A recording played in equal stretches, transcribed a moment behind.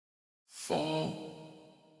Fall,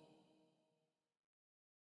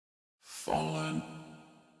 fallen,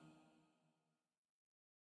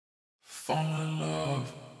 fall in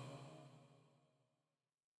love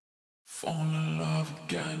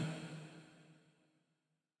again,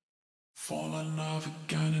 fall in love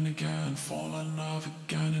again and again, fall in love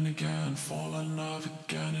again and again, fall in love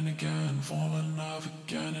again and again, fall in love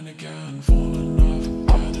again and again, fall in love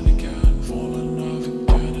again and again, fall in love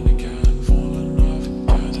again and again, fall in love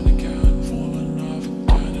again and again, fall in love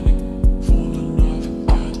again and again, fall in love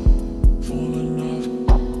again, fall in love,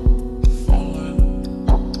 fallen,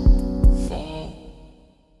 fall.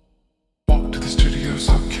 Walk to the studio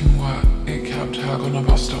soaking wet, a cab tag on a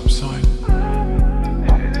bus stop sign.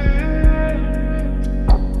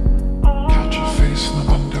 Catch a face in the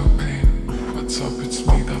window pane. What's up? It's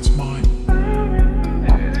me, that's mine.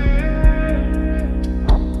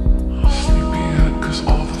 Sleepyhead, cause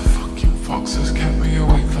all the fucking foxes kept me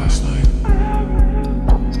awake last night.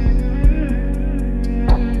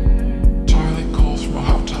 Charli calls from a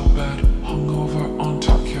hotel bed, hungover on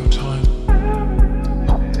Tokyo time.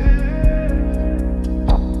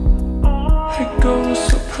 Hey girl,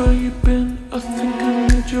 what's up? How you been? I think I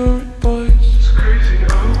need your advice. It's crazy,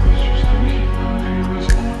 I was just thinking of you was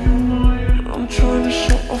on your mind. I'm trying to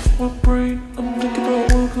shut off my brain. I'm thinking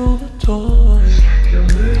about work all the time. It's like you're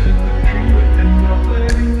living the dream but you're not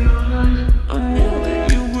living your life. I knew that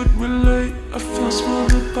you would relate. I feel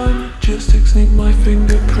smothered by logistics. Need my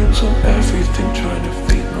fingerprints on everything, trying to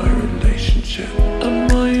feed my relationship.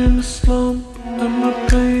 Am I in a slump? Am I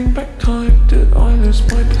paying back time? Did I lose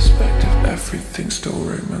my perspective? Everything's still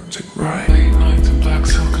romantic, right? Late nights in black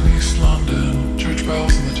silk in East London, church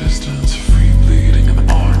bells in the distance, free bleeding in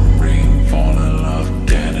the autumn rain, fall in love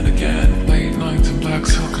again and again. Late nights in black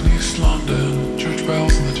silk in East London, church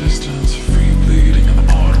bells in the distance, free bleeding in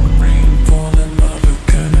the autumn rain, fall in love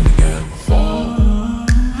again and again. Fall,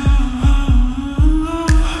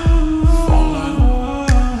 fallen,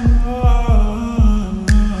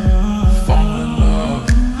 fall in love,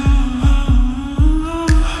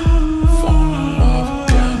 fall in love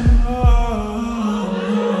again, fall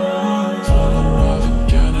in love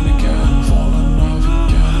again and again, fall in love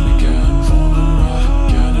again and again, fall in love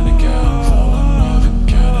again and again, fall in love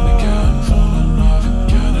again and again, fall in love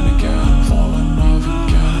again and again, fall in love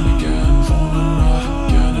again and again, fall in love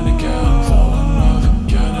again and again, fall in love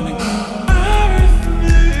again and again.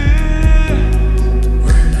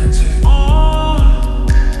 Romantic. Fall in love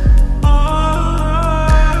again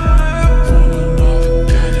and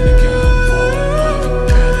again, fall in love again and again, fall in love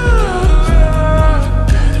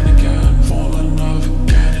again and again, fall in love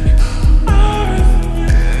again and again.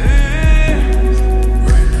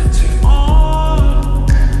 Romantic. Fall in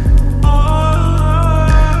love again and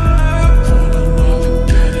again,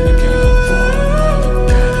 fall in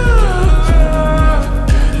love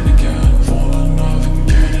again and again, fall in love again and again, fall in love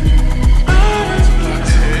again and again. Lights of black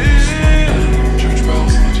silk in East London, church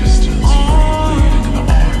bells in the distance, free bleeding in the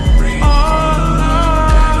autumn rain, fall in love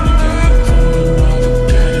again and again, fall in love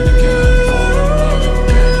again and again, fall in love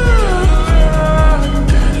again and again, fall in love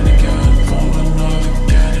again and again, fall in love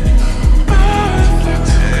again and again. Lights of black silk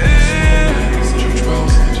in East London, church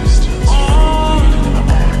bells in the distance, free bleeding in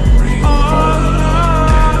the autumn rain, fall in love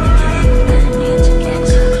again and again. Late nights of black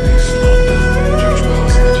silk in East London, church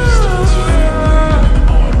bells in the distance, free bleeding in the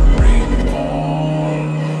autumn rain, fall.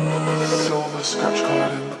 Silver scratch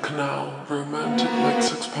card in the canal, romantic like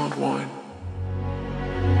 £6 wine.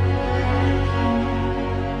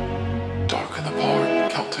 Dark in the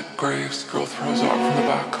park, Celtic graves, girl throws art from the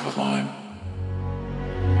back of a lime.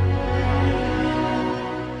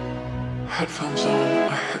 Headphones on,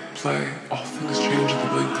 I hit play, all things change in the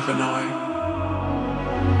blink of an eye.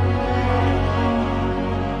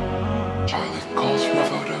 Charli calls from a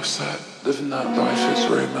photo set, living that life is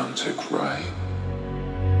romantic, right?